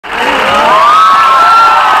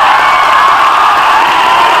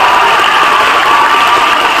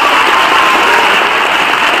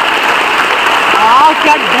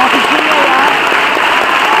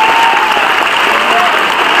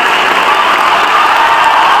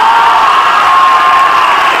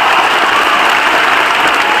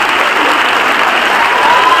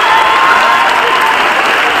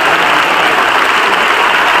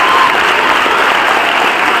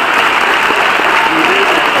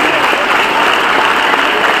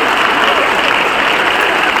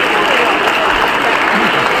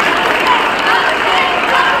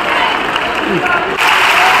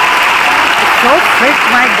fit,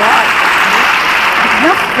 my God.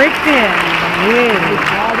 Itna fit है ये.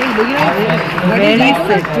 Very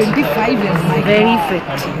fit. 25 years. Very fit.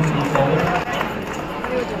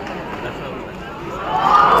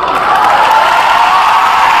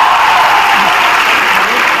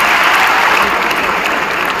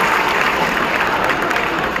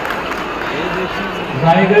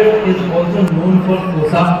 Raigharh is also known for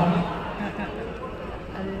dosa.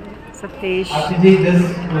 Satish. Actually, this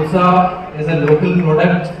dosa is a local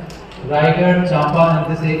product. Raigharh, Champa, and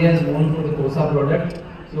this area is known for the dosa product.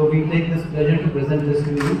 So we take this pleasure to present this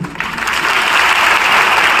to you.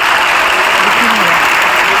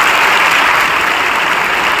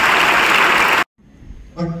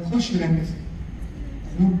 और खुश रहने से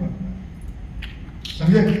खून बनता है,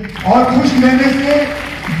 समझे? और खुश रहने से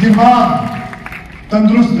दिमाग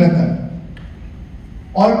तंदुरुस्त रहता है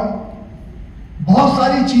और बहुत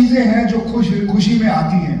सारी चीजें हैं जो खुशी में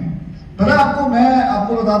आती हैं। पता है मैं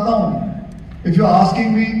आपको बताता हूं, if you are asking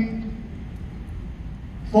me,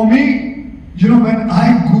 for me, you know, when I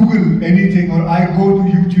Google anything or I go to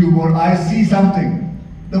YouTube or I see something,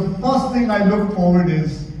 the first thing I look forward is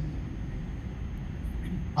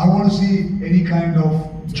I want to see any kind of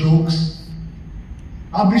jokes.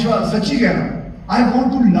 आप विश्वास सच्ची कह रहा हूं, I want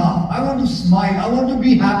to laugh, I want to smile, I want to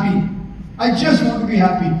be happy. I just want to be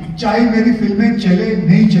happy. चाहे मेरी फिल्में चले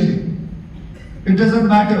नहीं चले, it doesn't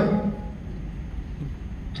matter.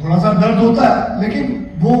 थोड़ा सा दर्द होता है, लेकिन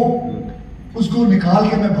वो उसको निकाल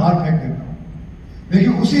के मैं बाहर फेंक देता हूं।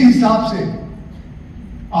 लेकिन उसी हिसाब से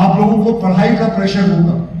आप लोगों को पढ़ाई का प्रेशर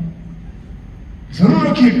होगा, जरूर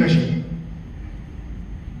रखिए प्रेशर।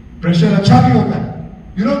 प्रेशर अच्छा भी होता है।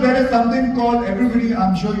 You know, there is something called, everybody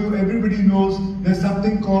knows, there's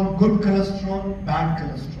something called good cholesterol, bad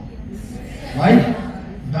cholesterol. Right?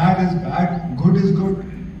 Bad is bad, good is good.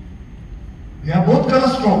 They are both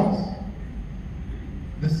cholesterols.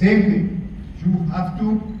 The same thing. You have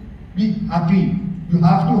to be happy. You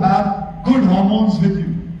have to have good hormones with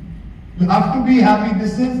you. You have to be happy.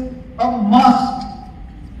 This is a must.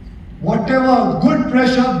 Whatever, good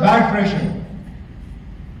pressure, bad pressure.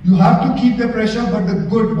 You have to keep the pressure, but the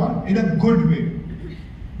good one, in a good way.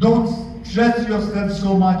 Don't stress yourself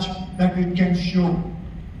so much that it can show.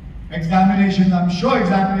 Examinations, I'm sure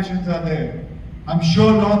examinations are there. I'm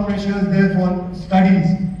sure a lot of pressure is there for studies.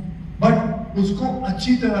 But usko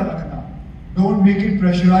achhi tarah rakhna. Don't make it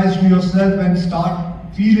pressurized to yourself and start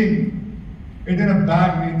feeling it in a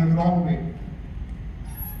bad way, in the wrong way.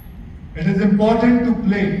 It is important to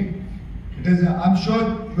play. It is, I'm sure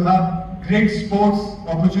you have great sports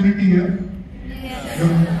opportunity here. Yes.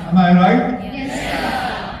 Am I right? Yes,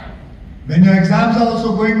 sir. When your exams are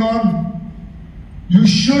also going on, you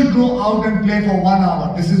should go out and play for 1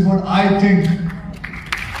 hour. This is what I think.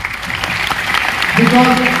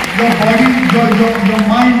 Because your body, your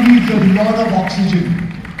mind needs a lot of oxygen.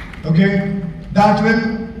 Okay? That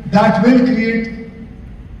will create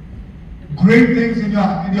great things in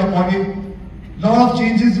your body. Lot of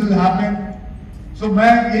changes will happen. So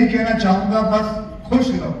मैं यही कहना चाहूँगा, बस खुश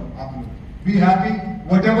रहो आप लोग. Be happy.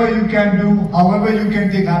 Whatever you can do, however you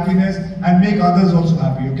can take happiness and make others also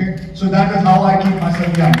happy. Okay? So that is how I keep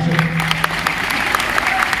myself young. So,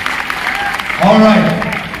 all right.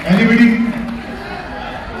 Anybody?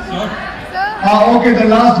 Sir. Okay, the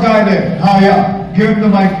last guy there. Yeah. Give him the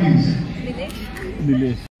mic, please.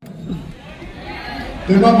 Nilesh.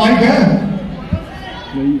 तेरे पास mic है?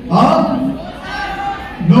 हाँ?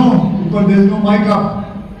 No. But there is no mic up.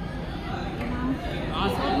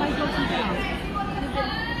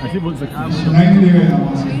 ऐसे बोल सकते हैं। सुनाई नहीं देगा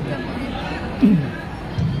यहाँ से।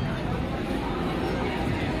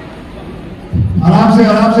 आराम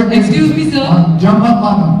से। Excuse me, sir. Jump मत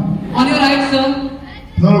मारना। On your right, sir.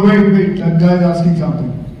 No, wait. That guy is asking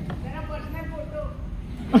something. मेरा personal photo.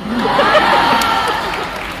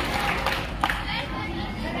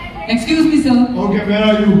 Excuse me, sir. Okay, where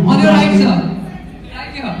are you? On your right, sir.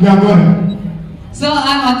 Right here. Yeah, go ahead. Sir, I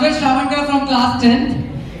am Akshay from class 10th,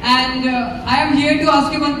 and I am here to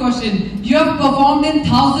ask you one question. You have performed in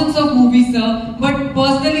thousands of movies, sir, but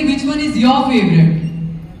personally, which one is your favorite?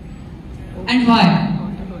 And why?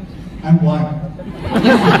 And why?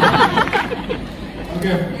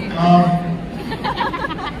 Okay.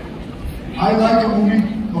 I like a movie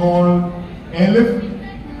called Airlift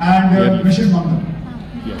and Mission Mangal.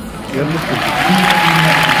 Yes.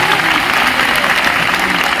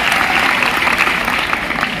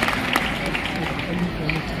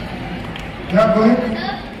 Yeah, go ahead.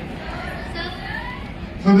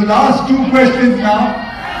 So the last 2 questions now.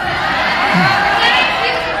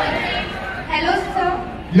 Hello, sir.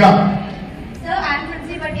 Yeah. Sir, I am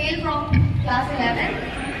Princy Patel from class 11,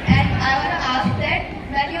 and I want to ask that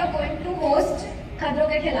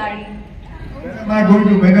खिलाड़ी. Where am I going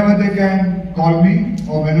to? Whenever they can call me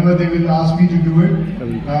or whenever they will ask me to do it.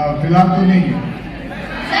 फिलहाल तो नहीं है.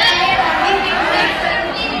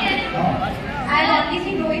 I have only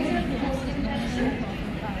seen Rohit sir hosting that show.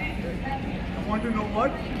 I want to know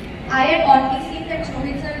what? I had only seen that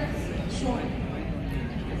Rohit sir's show.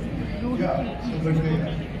 Yeah. So but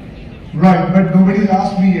right, but nobody's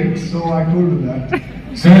asked me yet, so I told you that.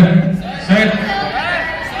 Sir.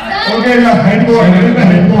 Okay, the headboard. Where is the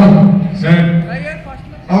headboard? Sir.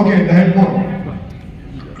 Okay, the headboard.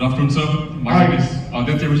 Good afternoon, sir. My Hi. name is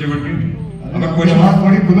Aditya Vijayvargi. I have a Your question. heart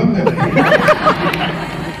body buland hai.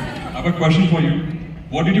 I have a question for you.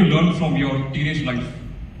 What did you learn from your teenage life?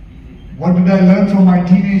 What did I learn from my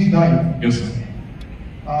teenage life? Yes, sir.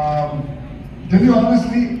 Tell you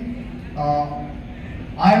honestly,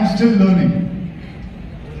 I am still learning.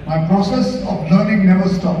 My process of learning never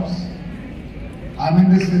stops. I'm in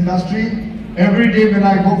this industry. Every day when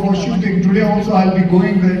I go for shooting, today also I'll be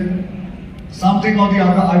going there. Something or the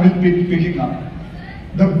other I will be picking up.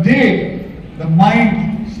 The day the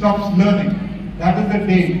mind stops learning, that is the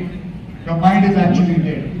day the mind is actually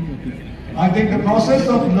dead. I think the process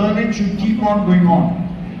of learning should keep on going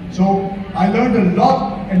on. So I learned a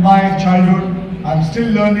lot in my childhood. I'm still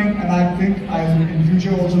learning, and I think I in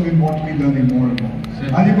future also will want to be learning more and more.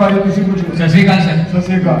 Haji bhai, किसी को Sat Shri Akal, sir. Sat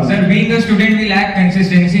Shri Akal. Sir, being a student, we lack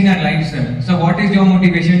consistency in our life, sir. So, what is your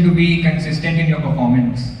motivation to be consistent in your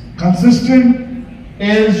performance? Consistent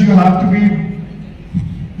is you have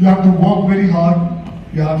to work very hard.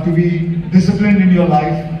 You have to be disciplined in your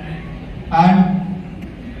life, and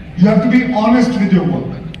you have to be honest with your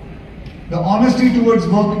work. The honesty towards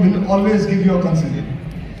work will always give you a consistency.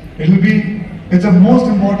 It's the most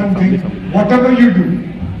important thing. Whatever you do,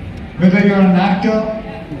 whether you're an actor,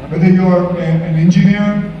 whether you're an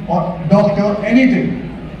engineer or doctor, anything,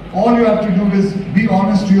 all you have to do is be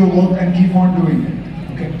honest to your work and keep on doing it.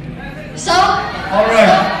 Okay. Sir. All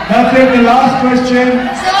right. That's it. The last question.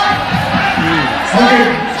 Sir. Okay.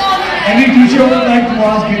 Sir. Any teacher would like to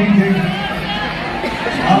ask anything?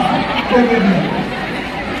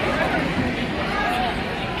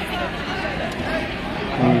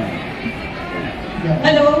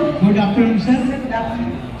 Hello. Good afternoon, sir. Good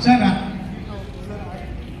afternoon. Sir,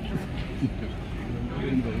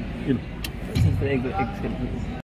 This is the excellent.